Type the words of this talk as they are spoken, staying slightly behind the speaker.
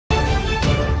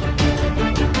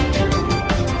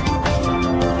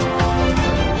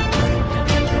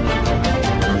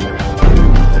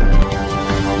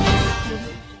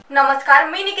नमस्कार,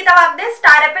 मी Nikita Wagde.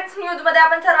 Star apex news मध्ये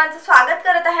आपण सर्वांचं स्वागत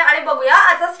करत आहे आणि बघूया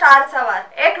आजचा स्टार सवार।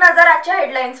 एक नजर आजच्या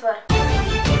हेडलाईन्सवर।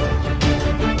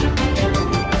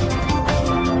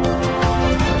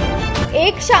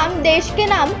 एक शाम देश के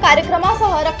नाम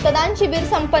कार्यक्रमासह रक्तदान शिबिर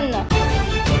संपन्न।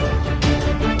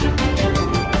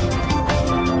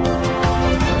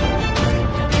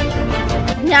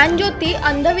 ज्ञानज्योती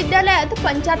अंध विद्यालयात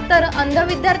 75 अंध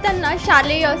विद्यार्थ्यांना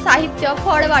शालेय साहित्य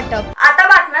फळ वाटप। आता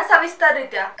बातम्या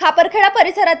सविस्तररित्या। खापरखेडा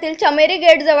परिसरातील चमेरी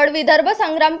गेट जवळ विदर्भ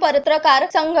संग्राम पत्रकार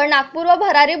संघ नागपूर व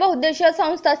भरारी बहुउद्देशीय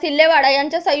संस्था सिल्लेवाडा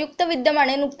यांच्या संयुक्त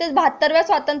विद्यमाने नुकतेच 72व्या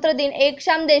स्वातंत्र्य दिन एक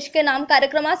शाम देश के नाम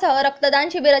कार्यक्रमासह रक्तदान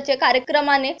शिबिराचे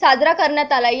कार्यक्रमाने साजरा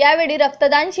करण्यात आला। यावेळी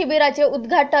रक्तदान शिबिराचे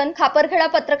उद्घाटन खापरखेडा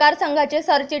पत्रकार संघाचे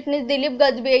सरचिटणीस दिलीप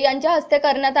गजबे यांच्या हस्ते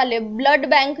करण्यात आले। ब्लड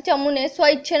बँक चमूने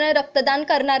स्वइच्छेने रक्तदान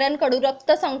करणाऱ्यांकडून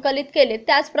रक्त संकलित केले।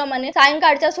 त्याचप्रमाणे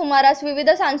सायंकाळच्या सुमारास विविध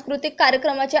सांस्कृतिक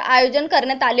कार्यक्रमाचे आयोजन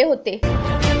करण्यात आले होते।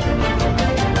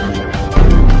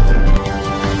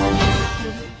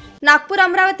 नागपूर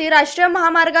अमरावती राष्ट्रीय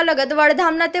महामार्गालगत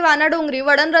वडधामना ते वानाडोंगरी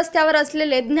वडण रस्त्यावर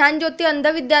असलेले ज्ञानज्योती अंध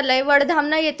विद्यालय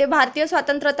वडधामना येथे भारतीय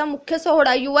स्वातंत्र्यता मुख्य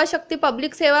सोहळा युवा शक्ती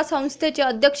पब्लिक सेवा संस्थेचे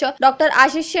अध्यक्ष डॉक्टर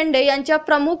आशिष शेंडे यांच्या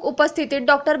प्रमुख उपस्थितीत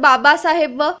डॉक्टर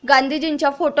बाबासाहेब व गांधीजींच्या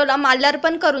फोटोला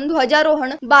माल्यार्पण करून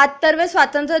ध्वजारोहण 72वे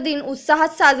स्वातंत्र्य दिन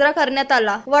उत्साहात साजरा करण्यात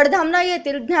आला। वडधामना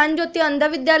येथील ज्ञानज्योती अंध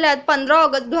विद्यालयात 15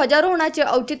 ऑगस्ट ध्वजारोहणाचे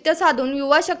औचित्य साधून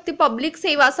युवा शक्ती पब्लिक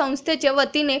सेवा संस्थेचे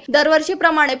वतीने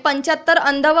दरवर्षीप्रमाणे 75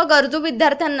 अंध व गरजू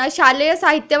विद्यार्थ्यांना शालेय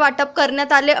साहित्य वाटप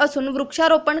करण्यात आले असून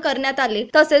वृक्षारोपण करण्यात आले।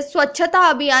 तसेच स्वच्छता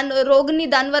अभियान, रोग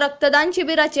निदान व रक्तदान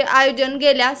शिबिराचे आयोजन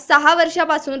गेल्या 6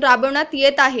 वर्षापासून राबवण्यात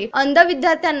येत आहे। अंध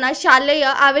विद्यार्थ्यांना शालेय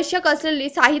आवश्यक असलेली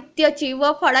साहित्याची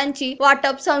व फळांची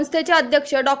वाटप संस्थेचे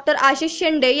अध्यक्ष डॉक्टर आशिष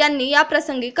शेंडे यांनी या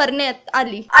प्रसंगी करण्यात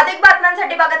आली। अधिक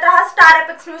बातम्यांसाठी बघत रहा स्टार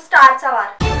एपेक्स न्यूज स्टार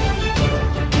सवार।